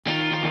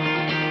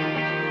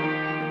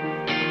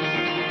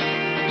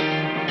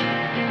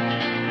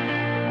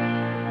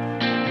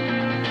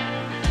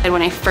And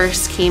when I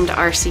first came to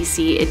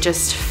RCC, it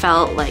just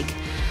felt like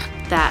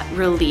that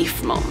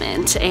relief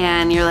moment,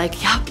 and you're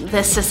like, yep,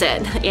 this is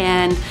it.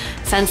 And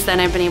since then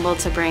I've been able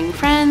to bring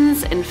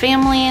friends and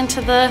family into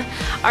the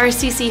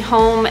RCC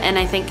home, and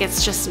I think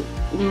it's just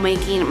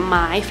making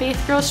my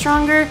faith grow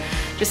stronger,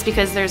 just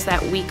because there's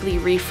that weekly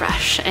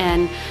refresh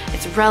and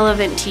it's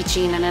relevant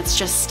teaching, and it's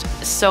just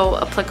so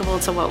applicable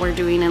to what we're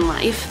doing in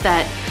life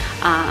that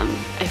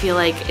I feel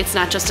like it's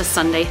not just a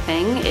Sunday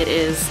thing, it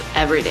is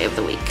every day of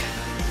the week.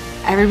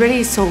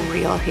 Everybody's so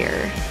real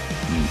here.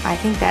 I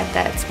think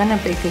that's been a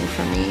big thing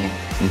for me.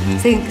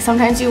 So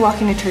sometimes you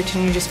walk into church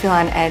and you just feel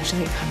on edge,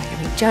 like, I'm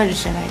gonna be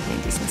judged and I've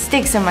made these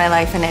mistakes in my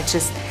life, and it's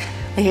just,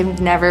 like, I've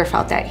never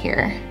felt that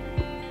here.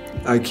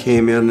 I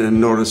came in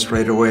and noticed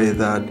right away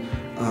that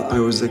I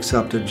was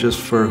accepted just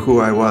for who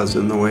I was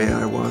and the way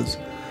I was.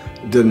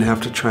 I didn't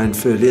have to try and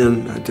fit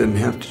in, I didn't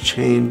have to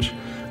change,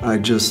 I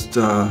just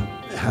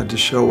had to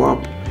show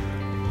up.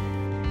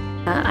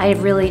 I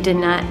really did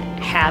not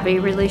have a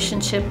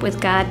relationship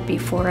with God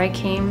before I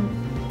came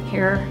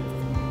here,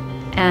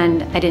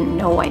 and I didn't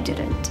know I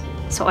didn't.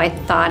 So I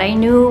thought I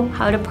knew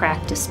how to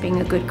practice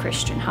being a good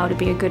Christian, how to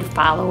be a good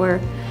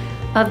follower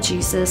of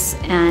Jesus,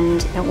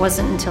 and it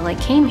wasn't until I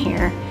came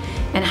here.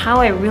 And how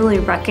I really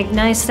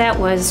recognized that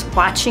was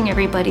watching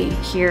everybody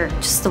here,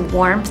 just the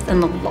warmth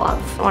and the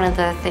love. One of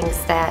the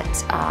things that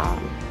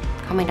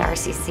coming to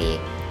RCC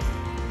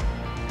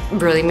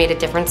really made a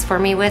difference for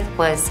me with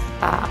was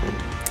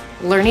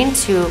learning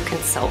to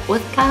consult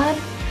with God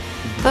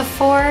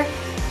before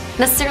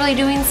necessarily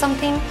doing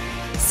something.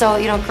 So,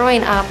 you know,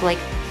 growing up, like,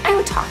 I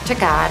would talk to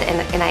God,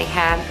 and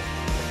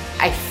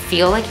I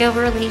feel like I have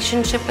a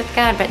relationship with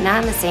God, but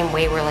not in the same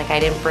way where, like, I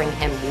didn't bring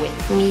him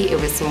with me. It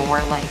was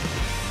more like,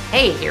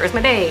 hey, here's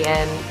my day,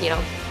 and, you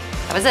know,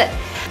 that was it.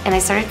 And I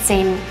started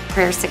saying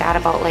prayers to God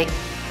about, like,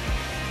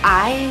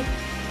 I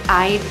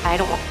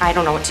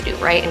don't know what to do,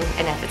 right?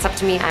 And if it's up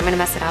to me, I'm gonna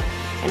mess it up.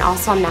 And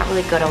also, I'm not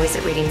really good always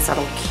at reading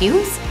subtle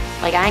cues.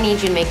 Like, I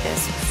need you to make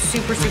this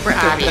super, super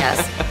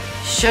obvious.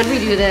 Should we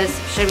do this?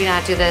 Should we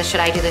not do this? Should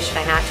I do this? Should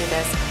I not do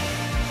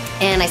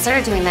this? And I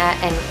started doing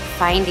that and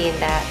finding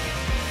that,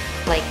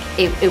 like,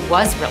 it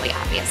was really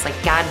obvious. Like,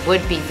 God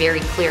would be very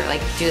clear,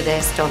 like, do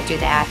this, don't do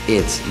that.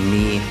 It's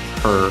me,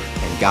 her,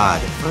 and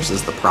God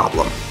versus the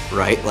problem,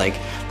 right? Like,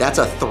 that's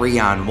a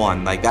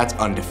 3-on-1, like, that's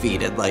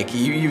undefeated. Like,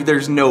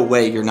 there's no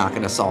way you're not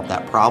gonna solve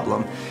that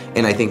problem.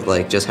 And I think,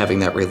 like, just having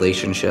that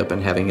relationship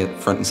and having it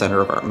front and center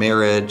of our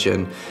marriage,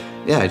 and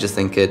yeah, I just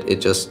think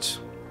it just,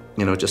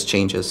 you know, just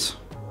changes.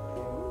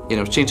 You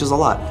know, changes a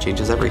lot,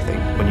 changes everything.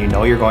 When you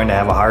know you're going to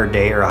have a hard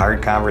day or a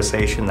hard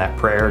conversation, that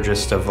prayer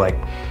just of like,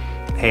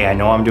 hey, I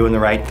know I'm doing the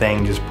right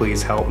thing, just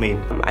please help me.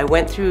 I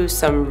went through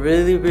some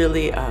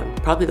really,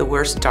 probably the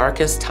worst,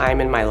 darkest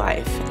time in my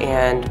life.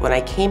 And when I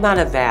came out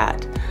of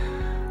that,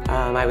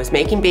 I was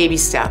making baby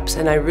steps,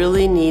 and I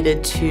really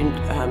needed to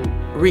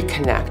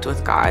reconnect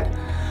with God.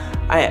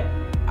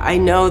 I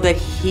know that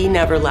he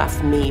never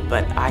left me,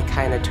 but I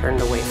kind of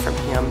turned away from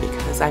him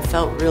because I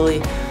felt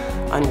really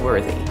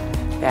unworthy.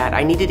 That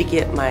I needed to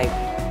get my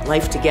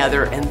life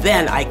together, and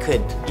then I could,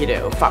 you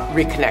know,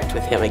 reconnect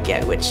with him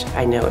again, which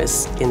I know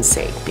is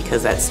insane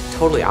because that's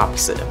totally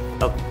opposite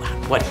of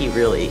what he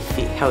really,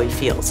 how he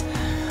feels.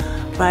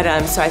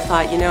 But so I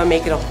thought, you know,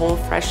 making a whole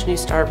fresh new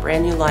start,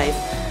 brand new life,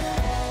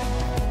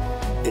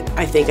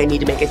 I think I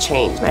need to make a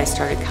change. And I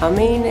started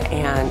coming,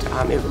 and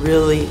it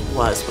really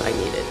was what I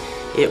needed.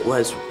 It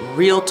was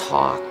real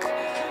talk,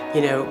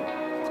 you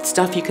know,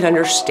 stuff you could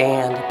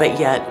understand, but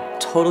yet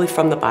totally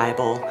from the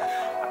Bible.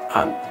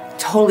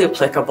 Totally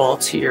applicable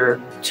to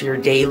your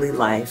daily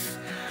life.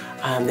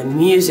 The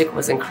music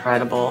was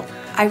incredible.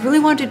 I really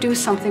wanted to do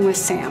something with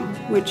Sam,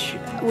 which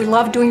we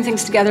love doing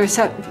things together.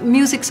 So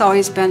music's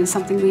always been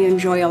something we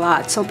enjoy a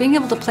lot. So being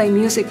able to play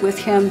music with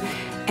him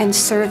and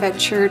serve at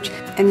church,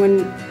 and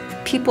when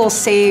people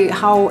say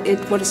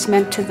what it's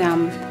meant to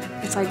them,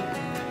 it's like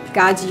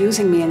God's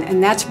using me,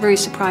 and that's very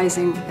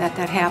surprising that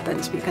that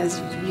happens because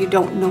you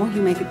don't know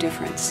you make a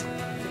difference.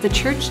 The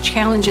church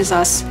challenges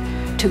us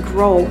to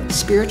grow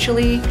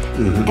spiritually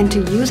and to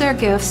use our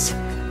gifts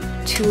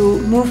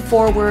to move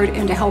forward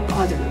and to help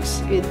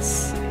others.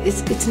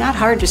 It's not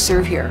hard to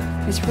serve here.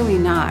 It's really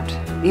not.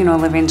 You know,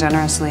 living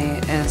generously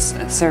is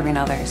serving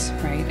others,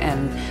 right?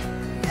 And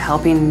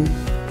helping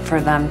for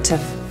them to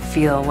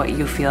feel what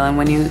you feel. And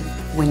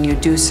when you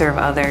do serve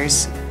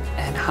others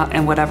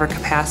in whatever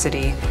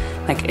capacity,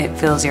 like, it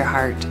fills your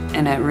heart,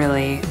 and it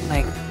really,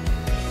 like,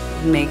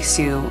 makes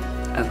you,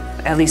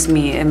 at least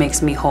me, it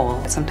makes me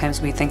whole.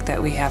 Sometimes we think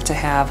that we have to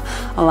have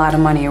a lot of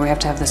money or we have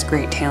to have this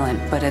great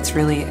talent, but it's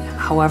really,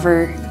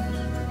 however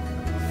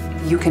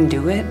you can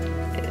do it,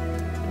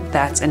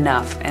 that's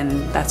enough.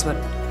 And that's what,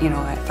 you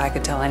know, if I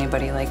could tell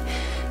anybody, like,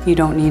 you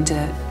don't need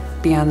to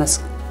be on this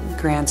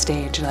grand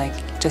stage, like,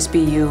 just be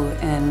you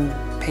and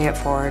pay it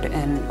forward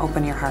and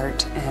open your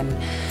heart, and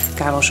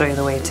God will show you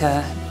the way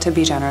to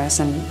be generous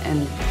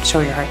and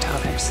show your heart to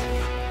others.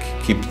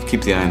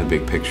 Keep the eye on the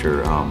big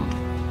picture.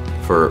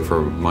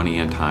 For money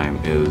and time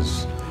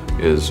is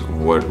is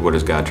what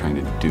is God trying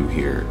to do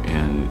here,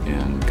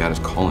 and God is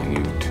calling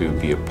you to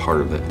be a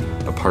part of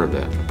a part of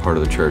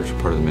the church, a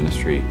part of the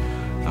ministry,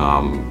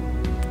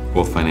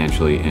 both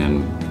financially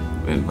and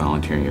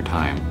volunteering your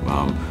time.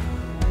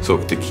 So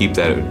to keep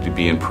that, to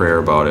be in prayer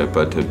about it,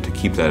 but to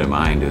keep that in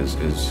mind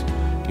is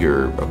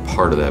you're a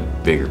part of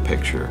that bigger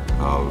picture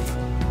of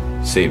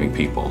saving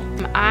people.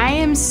 I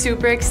am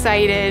super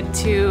excited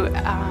to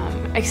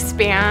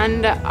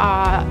expand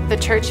the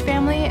church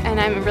family, and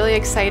I'm really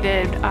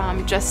excited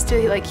just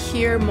to like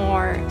hear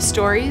more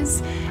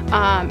stories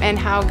and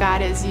how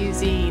God is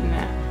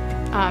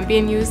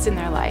being used in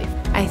their life.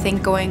 I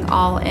think going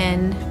all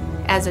in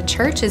as a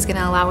church is going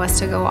to allow us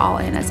to go all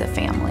in as a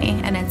family,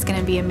 and it's going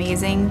to be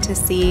amazing to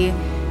see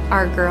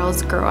our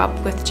girls grow up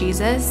with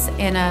Jesus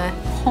in a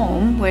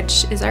home,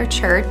 which is our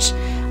church,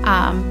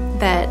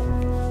 that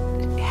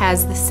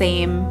has the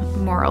same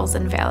morals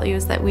and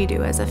values that we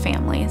do as a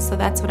family. So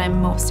that's what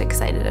I'm most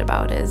excited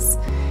about, is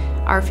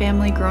our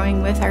family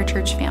growing with our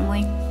church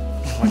family.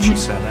 What she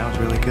said, that was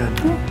really good.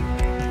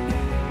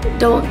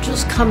 Don't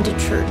just come to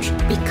church,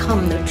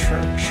 become the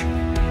church.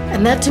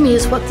 And that to me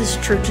is what this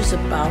church is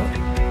about.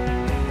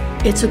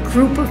 It's a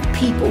group of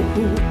people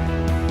who,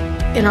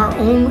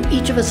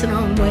 each of us in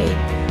our own way,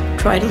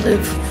 try to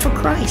live for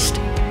Christ.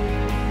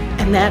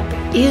 And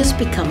that is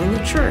becoming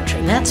the church,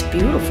 and that's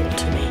beautiful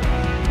to me.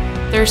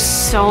 There's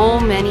so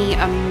many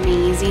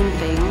amazing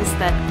things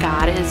that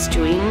God is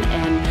doing,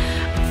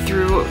 and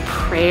through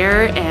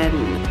prayer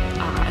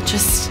and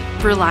just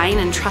relying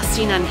and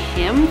trusting on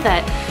Him,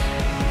 that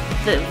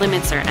the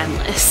limits are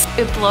endless.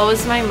 It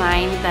blows my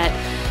mind that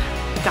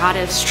God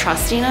is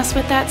trusting us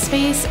with that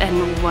space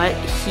and what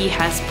He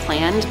has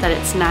planned, that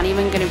it's not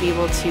even going to be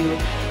able to,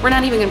 we're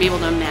not even going to be able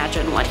to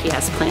imagine what He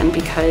has planned,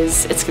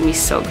 because it's going to be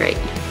so great.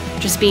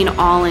 Just being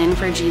all in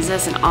for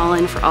Jesus and all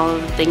in for all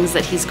of the things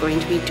that He's going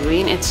to be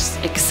doing. It's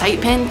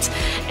excitement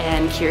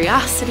and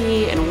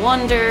curiosity and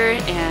wonder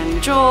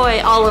and joy,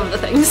 all of the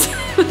things.